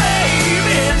a wave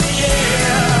in the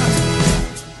air.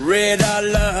 Red I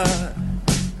love.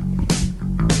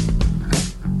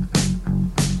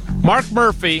 Mark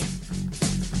Murphy,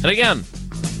 and again,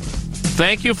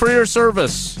 thank you for your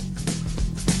service.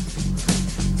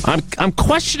 I'm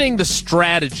questioning the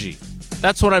strategy.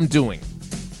 That's what I'm doing.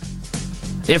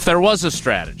 If there was a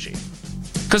strategy.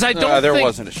 Because I don't there think...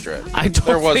 wasn't a strategy. I There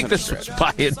don't think wasn't a this was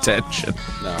by intention.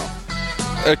 No.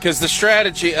 Because the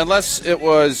strategy, unless it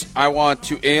was I want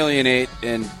to alienate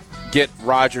and get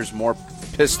Rodgers more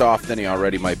pissed off than he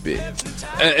already might be.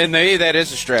 And maybe that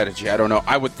is a strategy. I don't know.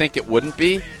 I would think it wouldn't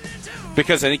be.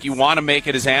 Because I think you want to make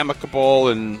it as amicable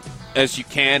and as you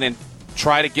can and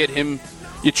try to get him.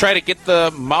 You try to get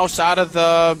the mouse out of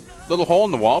the little hole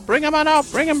in the wall. Bring him on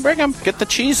out. Bring him. Get the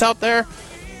cheese out there.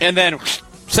 And then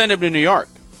send him to New York.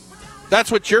 That's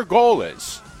what your goal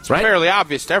is. It's right. Fairly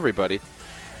obvious to everybody.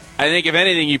 I think, if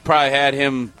anything, you probably had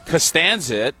him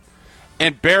Costanza it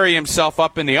and bury himself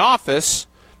up in the office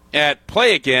at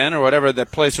Play Again or whatever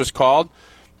that place was called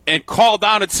and call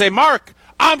down and say, Mark,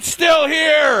 I'm still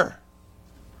here.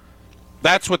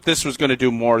 That's what this was going to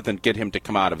do more than get him to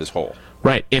come out of his hole.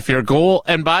 Right. If your goal,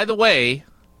 and by the way,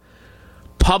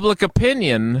 public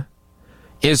opinion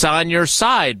is on your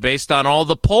side based on all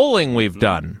the polling we've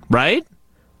done, right?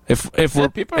 If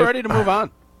people are ready to move on.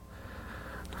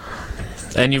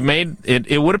 And you've made it,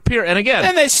 it would appear, and again.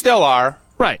 And they still are.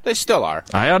 Right. They still are.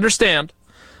 I understand.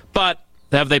 But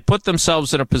have they put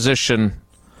themselves in a position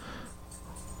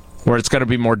where it's going to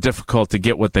be more difficult to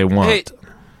get what they want? Hey,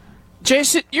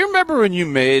 Jason, you remember when you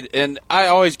made, and I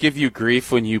always give you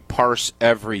grief when you parse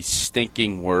every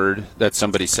stinking word that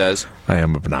somebody says. I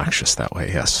am obnoxious that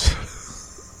way,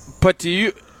 yes. But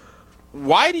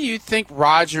why do you think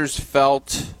Rodgers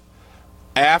felt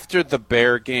after the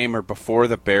Bear game or before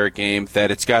the Bear game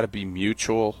that it's got to be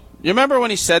mutual? You remember when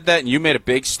he said that and you made a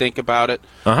big stink about it?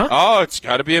 Uh-huh. Oh, it's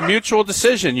got to be a mutual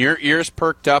decision. Your ears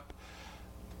perked up.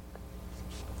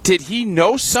 Did he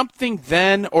know something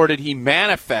then, or did he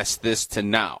manifest this to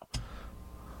now?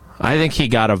 I think he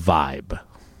got a vibe.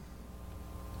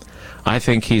 I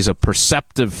think he's a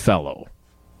perceptive fellow.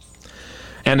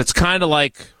 And it's kind of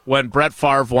like when Brett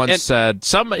Favre once said,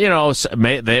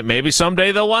 maybe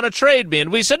someday they'll want to trade me.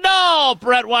 And we said, no,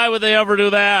 Brett, why would they ever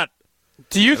do that?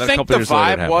 Do you think the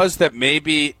vibe was that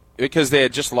maybe because they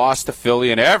had just lost to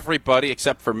Philly and everybody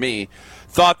except for me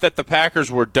thought that the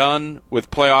Packers were done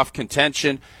with playoff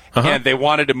contention and they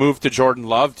wanted to move to Jordan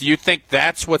Love? Do you think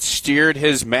that's what steered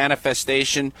his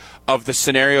manifestation of the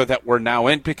scenario that we're now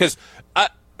in? Because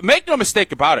make no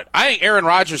mistake about it, I think Aaron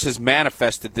Rodgers has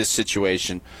manifested this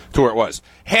situation to where it was.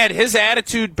 Had his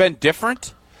attitude been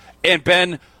different and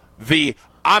been the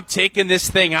I'm taking this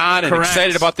thing on and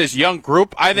excited about this young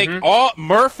group, I think all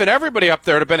Murph and everybody up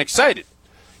there would have been excited.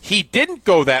 He didn't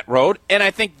go that road, and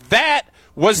I think that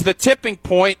was the tipping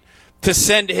point to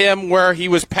send him where he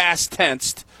was past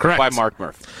tensed by Mark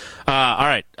Murphy. All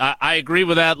right. I agree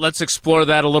with that. Let's explore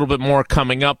that a little bit more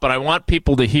coming up, but I want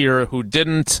people to hear who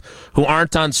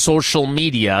aren't on social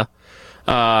media,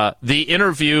 the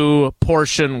interview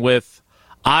portion with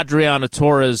Adriana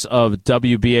Torres of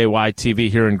WBAY TV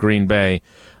here in Green Bay,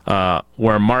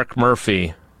 where Mark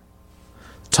Murphy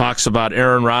talks about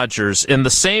Aaron Rodgers in the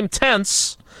same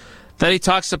tense that he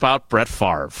talks about Brett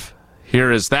Favre.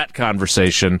 Here is that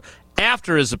conversation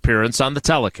after his appearance on the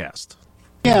telecast.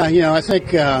 Yeah, I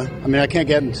think, I can't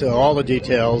get into all the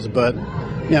details, but,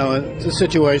 it's a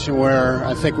situation where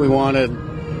I think we wanted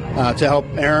to help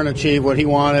Aaron achieve what he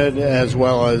wanted as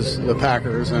well as the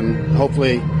Packers and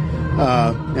hopefully,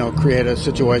 create a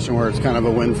situation where it's kind of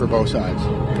a win for both sides.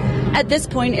 At this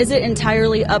point, is it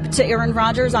entirely up to Aaron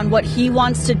Rodgers on what he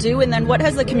wants to do? And then what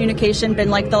has the communication been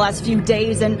like the last few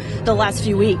days and the last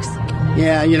few weeks?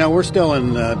 Yeah, we're still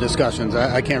in discussions.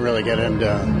 I can't really get into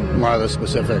a lot of the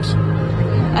specifics.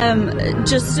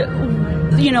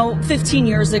 15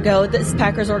 years ago, this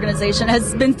Packers organization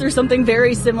has been through something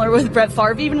very similar with Brett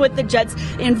Favre, even with the Jets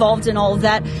involved in all of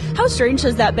that. How strange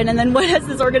has that been? And then what has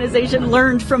this organization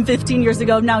learned from 15 years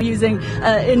ago now using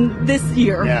in this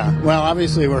year? Yeah, well,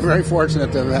 obviously we're very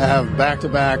fortunate to have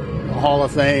back-to-back Hall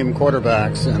of Fame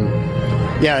quarterbacks. And,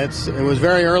 yeah, it was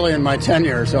very early in my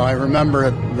tenure, so I remember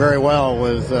it very well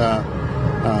with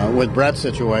Brett's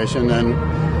situation. And,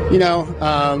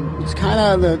 it's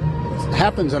kind of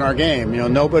happens in our game.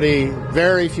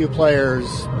 Very few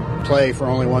players play for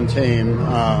only one team.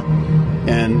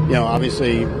 And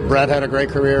obviously Brett had a great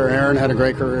career, Aaron had a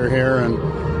great career here, and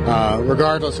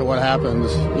regardless of what happens,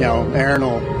 Aaron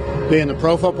will be in the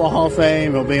Pro Football Hall of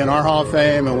Fame, he'll be in our Hall of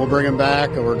Fame, and we'll bring him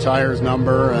back, he'll retire his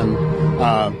number, and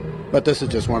but this is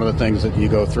just one of the things that you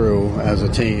go through as a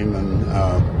team, and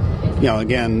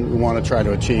again, we want to try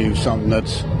to achieve something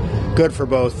that's good for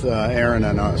both Aaron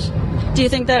and us. Do you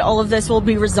think that all of this will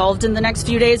be resolved in the next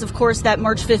few days? Of course, that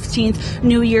March 15th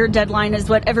New Year deadline is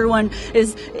what everyone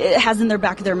has in their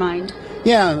back of their mind.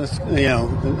 Yeah,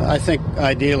 I think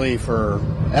ideally for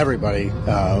everybody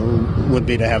would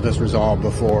be to have this resolved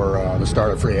before the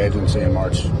start of free agency in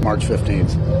March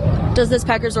 15th. Does this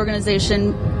Packers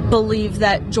organization believe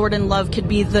that Jordan Love could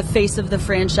be the face of the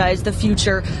franchise, the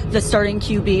future, the starting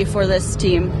QB for this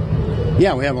team?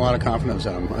 Yeah, we have a lot of confidence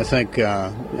in him. I think,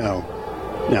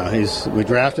 we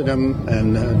drafted him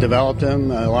and developed him.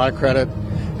 A lot of credit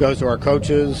goes to our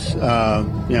coaches,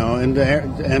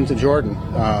 and to Jordan.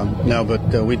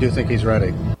 But we do think he's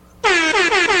ready.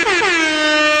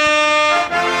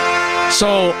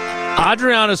 So,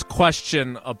 Adriana's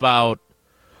question about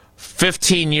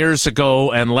 15 years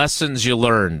ago and lessons you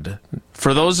learned.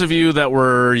 For those of you that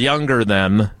were younger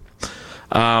then,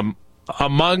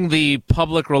 among the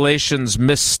public relations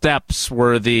missteps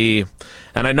were and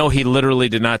I know he literally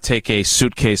did not take a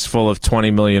suitcase full of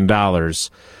 $20 million,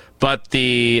 but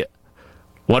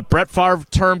what Brett Favre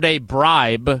termed a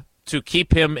bribe to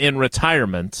keep him in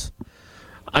retirement.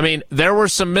 I mean, there were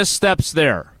some missteps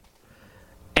there.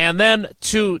 And then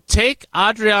to take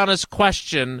Adriana's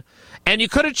question, and you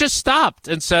could have just stopped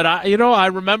and said, I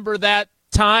remember that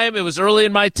time. It was early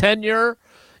in my tenure.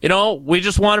 We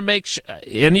just want to make sure.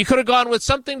 And you could have gone with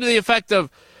something to the effect of,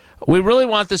 we really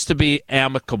want this to be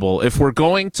amicable. If we're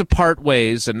going to part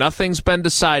ways and nothing's been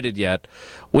decided yet,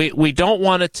 we don't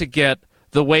want it to get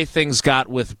the way things got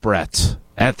with Brett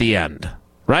at the end,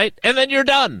 right? And then you're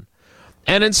done.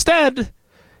 And instead,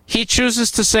 he chooses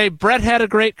to say Brett had a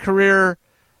great career,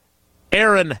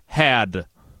 Aaron had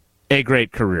a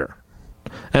great career.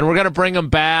 And we're going to bring him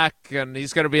back, and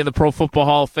he's going to be in the Pro Football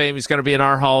Hall of Fame. He's going to be in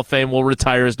our Hall of Fame. We'll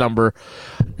retire his number.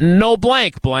 No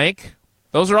blank.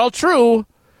 Those are all true.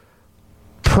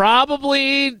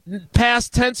 Probably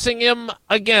past tensing him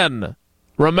again.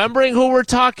 Remembering who we're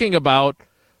talking about,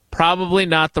 probably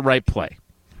not the right play.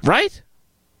 Right?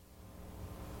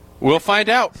 We'll find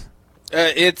out.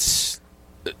 It's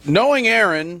knowing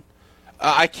Aaron,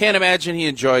 I can't imagine he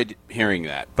enjoyed hearing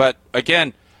that. But,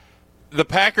 again, the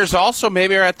Packers also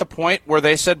maybe are at the point where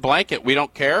they said, blanket, we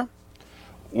don't care.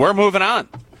 We're moving on.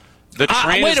 The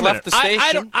train has left the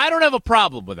station. I don't have a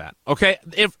problem with that. Okay,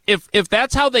 if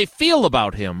that's how they feel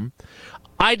about him,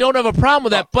 I don't have a problem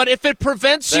with that. But if it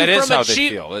prevents you from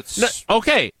achieving,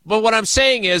 okay. But what I'm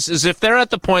saying is if they're at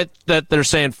the point that they're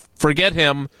saying, forget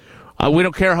him, we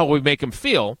don't care how we make him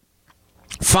feel,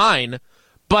 fine.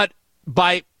 But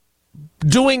by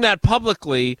doing that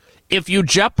publicly, if you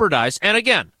jeopardize, and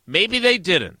again, maybe they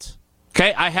didn't.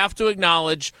 Okay, I have to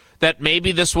acknowledge that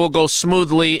maybe this will go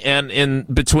smoothly, and in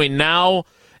between now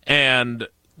and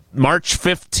March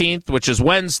 15th, which is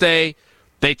Wednesday,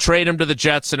 they trade him to the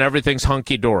Jets and everything's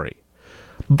hunky-dory.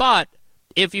 But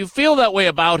if you feel that way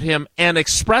about him and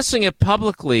expressing it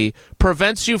publicly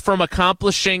prevents you from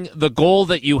accomplishing the goal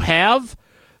that you have,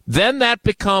 then that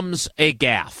becomes a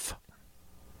gaffe.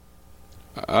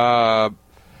 I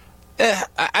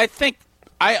think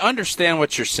I understand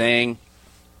what you're saying.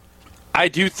 I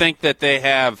do think that they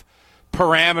have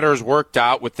parameters worked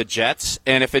out with the Jets,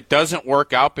 and if it doesn't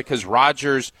work out because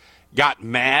Rodgers got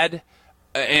mad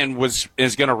and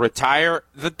is going to retire,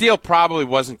 the deal probably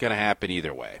wasn't going to happen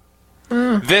either way.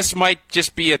 This might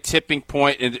just be a tipping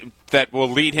point that will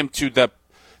lead him to the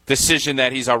decision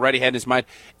that he's already had in his mind.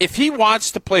 If he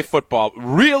wants to play football,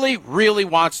 really, really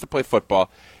wants to play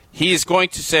football, he is going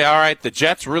to say, all right, the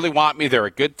Jets really want me. They're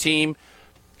a good team.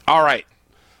 All right.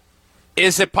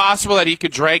 Is it possible that he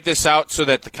could drag this out so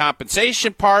that the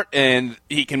compensation part and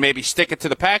he can maybe stick it to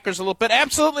the Packers a little bit?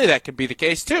 Absolutely, that could be the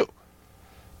case too.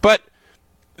 But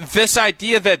this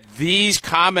idea that these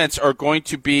comments are going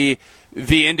to be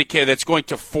the indicator that's going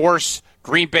to force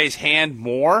Green Bay's hand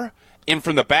more in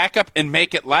from the backup and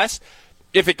make it less,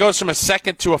 if it goes from a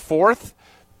second to a fourth,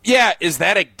 yeah, is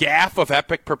that a gaffe of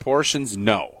epic proportions?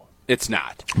 No, it's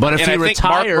not. But if he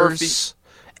retires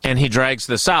and he drags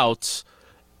this out,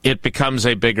 it becomes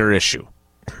a bigger issue,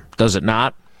 does it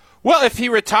not? Well, if he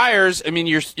retires, I mean,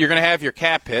 you're going to have your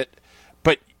cap hit,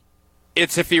 but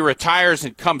it's if he retires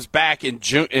and comes back in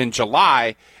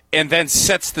July and then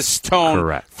sets the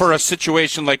stone for a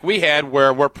situation like we had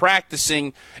where we're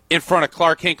practicing in front of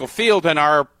Clark Hinkle Field and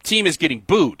our team is getting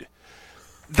booed.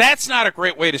 That's not a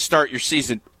great way to start your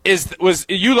season. Was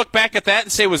you look back at that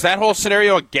and say, was that whole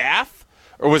scenario a gaffe,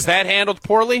 or was that handled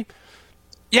poorly?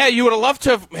 Yeah, you would have loved to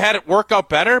have had it work out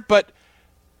better, but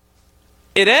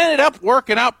it ended up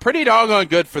working out pretty doggone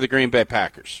good for the Green Bay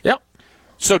Packers. Yep.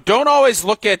 So don't always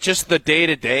look at just the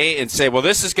day-to-day and say, well,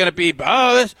 this is going to be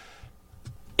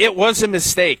It was a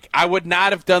mistake. I would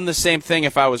not have done the same thing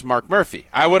if I was Mark Murphy.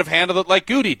 I would have handled it like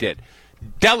Goody did,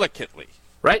 delicately.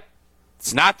 Right?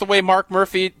 It's not the way Mark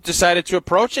Murphy decided to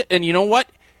approach it, and you know what?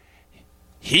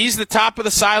 He's the top of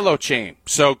the silo chain.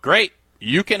 So great,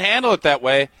 you can handle it that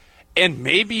way. And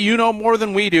maybe you know more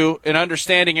than we do in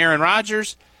understanding Aaron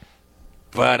Rodgers,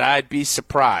 but I'd be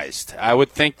surprised. I would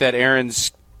think that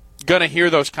Aaron's going to hear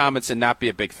those comments and not be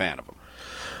a big fan of them.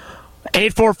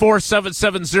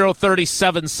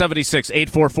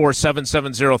 844-770-3776.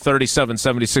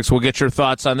 844-770-3776. We'll get your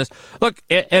thoughts on this. Look,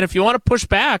 and if you want to push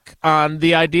back on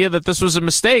the idea that this was a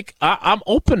mistake, I'm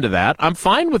open to that. I'm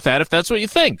fine with that if that's what you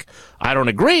think. I don't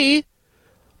agree.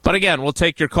 But again, we'll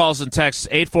take your calls and texts,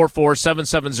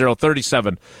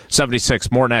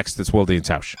 844-770-3776. More next. It's Wilde and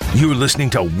Tausch. You're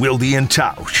listening to Wilde and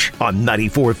Tausch on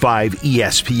 94.5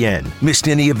 ESPN. Missed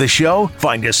any of the show?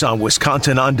 Find us on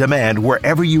Wisconsin On Demand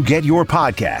wherever you get your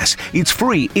podcasts. It's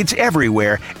free, it's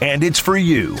everywhere, and it's for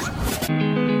you.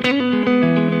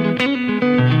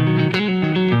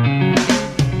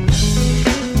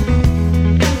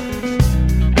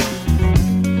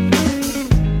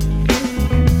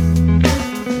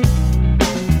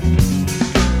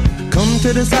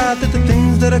 To decide that the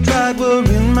things that I tried were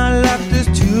in my life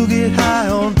just to get high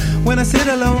on. When I sit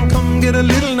alone, come get a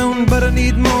little known, but I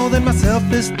need more than myself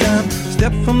this time.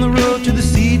 Step from the road to the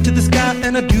sea to the sky,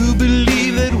 and I do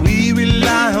believe that we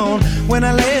rely on. When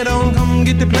I lay it on, come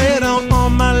get to play it on, all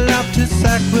my life to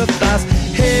sacrifice.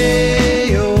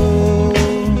 Hey, oh,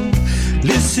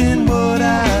 listen what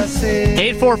I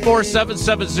say.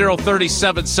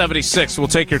 844-770-3776. We'll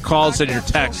take your calls and your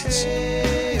texts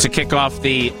to kick off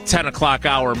the 10 o'clock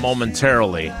hour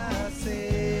momentarily.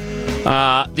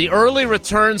 The early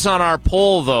returns on our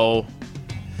poll, though,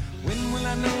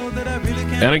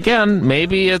 and again,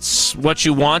 maybe it's what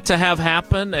you want to have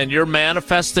happen and you're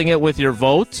manifesting it with your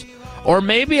vote, or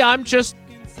maybe I'm just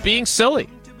being silly.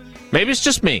 Maybe it's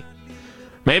just me.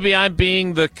 Maybe I'm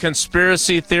being the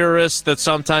conspiracy theorist that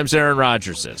sometimes Aaron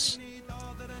Rodgers is.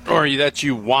 Or that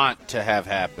you want to have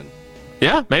happen.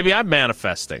 Yeah, maybe I'm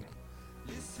manifesting.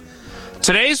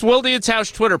 Today's Wilde and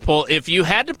Tausch Twitter poll, if you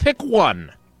had to pick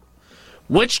one,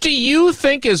 which do you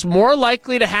think is more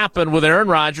likely to happen with Aaron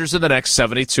Rodgers in the next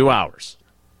 72 hours?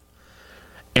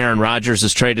 Aaron Rodgers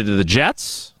is traded to the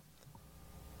Jets,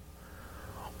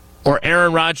 or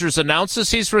Aaron Rodgers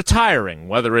announces he's retiring,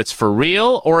 whether it's for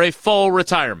real or a full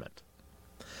retirement.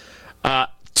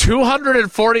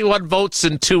 241 votes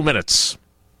in 2 minutes.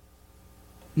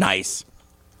 Nice.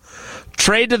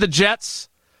 Trade to the Jets,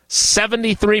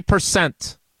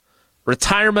 73%.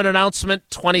 Retirement announcement,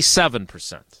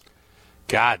 27%.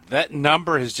 God, that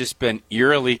number has just been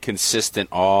eerily consistent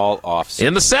all offseason.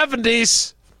 In the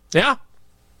 70s. Yeah.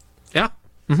 Yeah.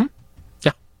 Mm-hmm.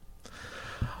 Yeah.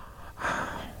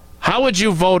 How would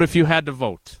you vote if you had to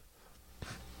vote?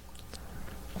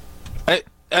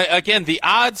 Again, the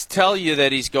odds tell you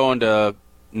that he's going to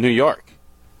New York.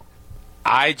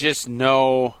 I just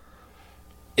know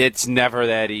it's never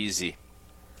that easy.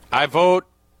 I vote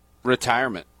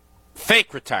retirement.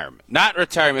 Fake retirement. Not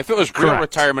retirement. If it was real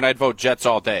retirement, I'd vote Jets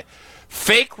all day.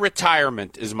 Fake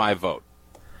retirement is my vote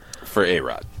for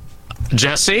A-Rod.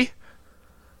 Jesse?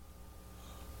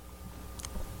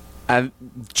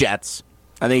 Jets.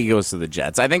 I think he goes to the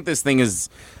Jets. I think this thing is...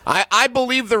 I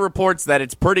believe the reports that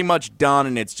it's pretty much done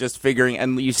and it's just figuring...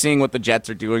 And you're seeing what the Jets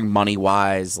are doing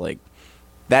money-wise. Like,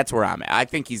 that's where I'm at. I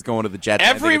think he's going to the Jets.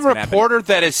 Every reporter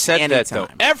that has said that, though,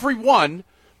 everyone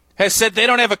has said they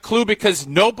don't have a clue because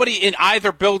nobody in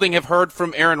either building have heard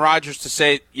from Aaron Rodgers to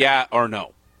say yeah or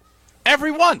no.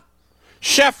 Everyone.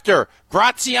 Schefter,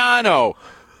 Graziano,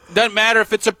 doesn't matter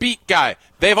if it's a beat guy.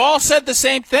 They've all said the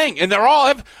same thing, and they're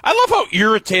all... I love how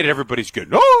irritated everybody's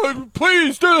getting. Oh,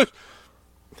 please do this.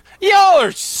 Y'all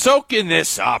are soaking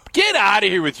this up. Get out of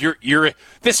here with your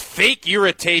this fake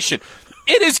irritation.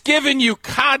 It has given you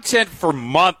content for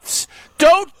months.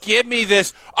 Don't give me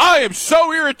this, I am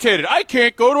so irritated. I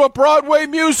can't go to a Broadway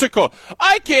musical.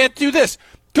 I can't do this.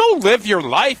 Go live your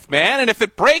life, man, and if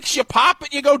it breaks, you pop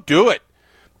it, you go do it.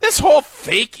 This whole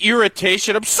fake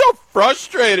irritation, I'm so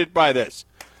frustrated by this.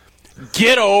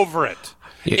 Get over it.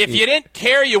 If you didn't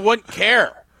care, you wouldn't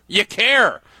care. You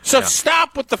care. So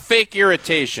stop with the fake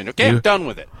irritation, okay? I'm done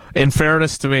with it. In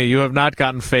fairness to me, you have not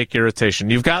gotten fake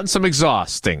irritation. You've gotten some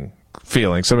exhausting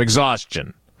feeling, some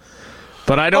exhaustion.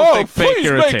 But I don't think fake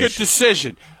irritation. Please make a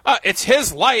decision. It's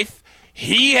his life.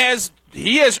 He has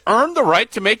earned the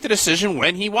right to make the decision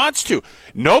when he wants to.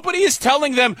 Nobody is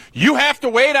telling them, you have to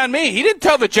wait on me. He didn't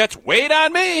tell the Jets, wait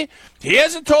on me. He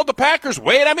hasn't told the Packers,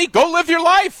 wait on me. Go live your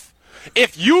life.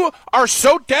 If you are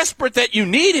so desperate that you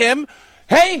need him,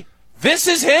 hey, this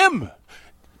is him.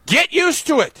 Get used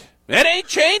to it. It ain't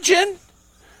changing.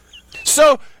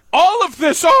 So all of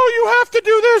this, you have to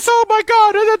do this, oh, my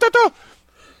God.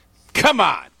 Come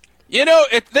on. You know,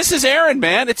 this is Aaron,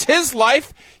 man. It's his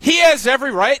life. He has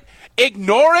every right.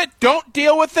 Ignore it. Don't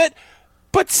deal with it.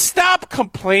 But stop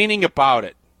complaining about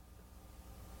it.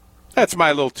 That's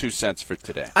my little 2 cents for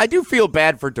today. I do feel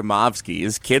bad for Demovsky.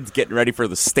 His kid's getting ready for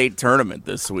the state tournament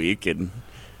this week, and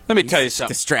let me tell you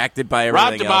something. Distracted by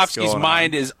everything else going on. Rob Demovsky's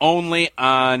mind is only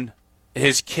on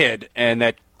his kid and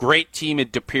that great team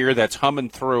at De Pere that's humming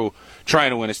through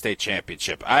trying to win a state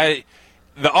championship.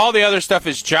 All the other stuff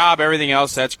is job, everything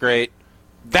else, that's great.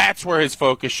 That's where his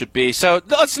focus should be. So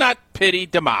let's not pity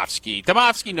Demovsky.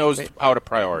 Demovsky knows how to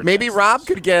prioritize. Maybe Rob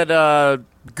could get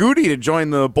Goody to join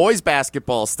the boys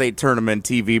basketball state tournament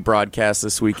TV broadcast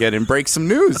this weekend and break some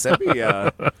news. That'd be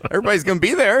everybody's going to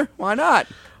be there. Why not?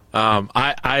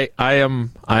 I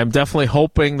am definitely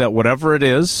hoping that whatever it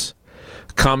is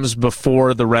comes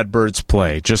before the Redbirds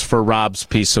play, just for Rob's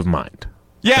peace of mind.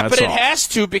 Yeah, That's but it all. has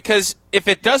to, because if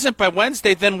it doesn't by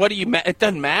Wednesday, then what do you? It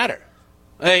doesn't matter.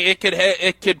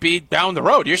 It could be down the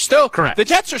road. You're still correct. The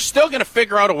Jets are still going to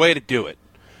figure out a way to do it,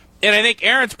 and I think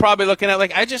Aaron's probably looking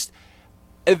at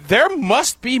there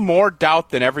must be more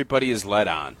doubt than everybody is led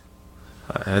on.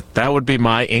 That would be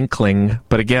my inkling,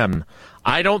 but again,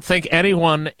 I don't think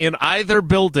anyone in either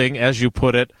building, as you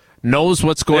put it, knows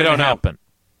what's going to happen.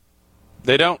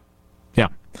 They don't. Yeah,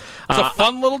 it's a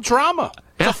fun little drama.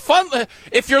 It's a fun.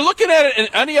 If you're looking at it in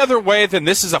any other way than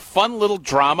this is a fun little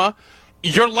drama,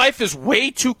 your life is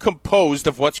way too composed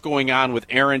of what's going on with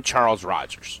Aaron Charles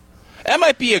Rodgers. That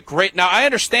might be a great... Now, I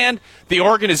understand the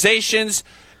organizations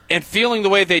and feeling the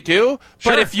way they do.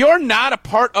 Sure. But if you're not a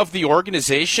part of the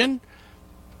organization,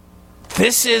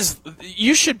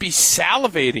 you should be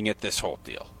salivating at this whole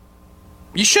deal.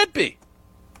 You should be.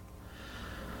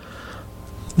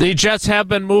 The Jets have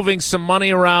been moving some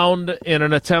money around in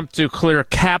an attempt to clear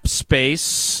cap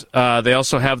space. They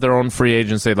also have their own free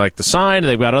agents they'd like to sign.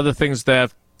 They've got other things they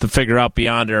have to figure out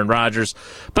beyond Aaron Rodgers.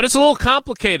 But it's a little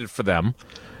complicated for them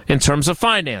in terms of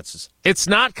finances. It's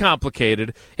not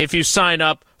complicated if you sign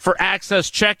up for Access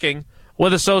Checking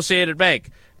with Associated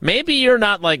Bank. Maybe you're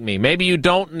not like me. Maybe you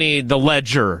don't need the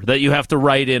ledger that you have to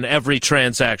write in every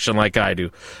transaction like I do.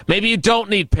 Maybe you don't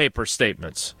need paper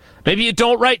statements. Maybe you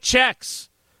don't write checks.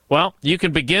 Well, you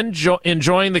can begin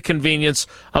enjoying the convenience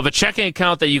of a checking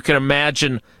account that you can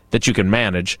imagine that you can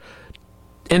manage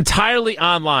entirely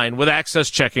online with Access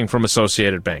Checking from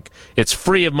Associated Bank. It's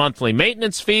free of monthly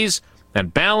maintenance fees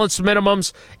and balance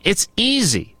minimums. It's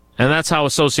easy. And that's how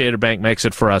Associated Bank makes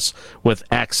it for us with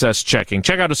Access Checking.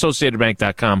 Check out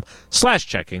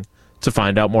associatedbank.com/checking to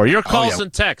find out more. Your calls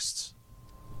and texts.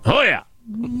 Oh, yeah.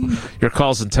 Your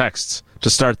calls and texts to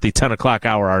start the 10 o'clock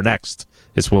hour are next.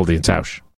 It's Wilde and Tausch.